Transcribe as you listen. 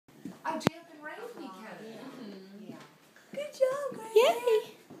Oh, Jeff and Randy came. Yeah. Good job, Grayson.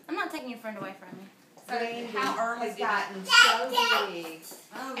 Yay! I'm not taking your friend away from me. So how early has did gotten it? so big,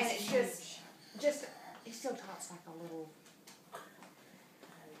 Oh, and it's just he still talks like a little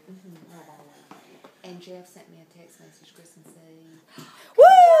little boy. And Jeff sent me a text message, Grayson said, Woo!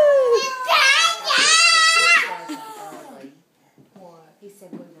 What? He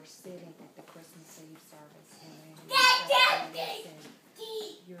said we were sitting at the Christmas Eve service, and he said,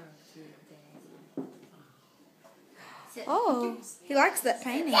 "You're a good daddy." Oh, he likes that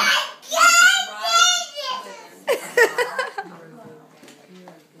painting.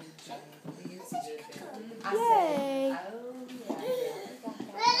 Yay!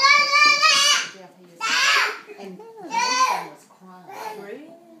 And Grayson was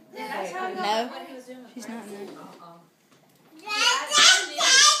crying. No, she's not in there. I knew he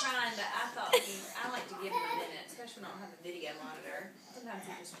was crying, but I thought I like to give him a minute, especially when I don't have a video monitor. Sometimes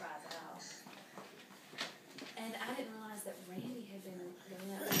he just cries out. And I didn't realize that Randy had been going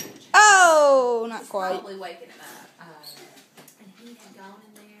up. Oh, not quite. Probably waking him up. And he had gone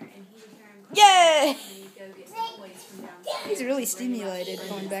in there, and he would hear him crying. Yay! And he'd go get some toys from downstairs. He's really stimulated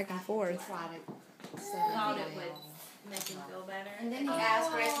going back and forth. Thought it would make him feel better. And then he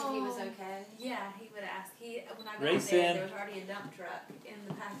asked Grayson if he was okay. Yeah, he would ask. When I got Grayson. there was already a dump truck in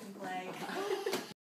the pack and play.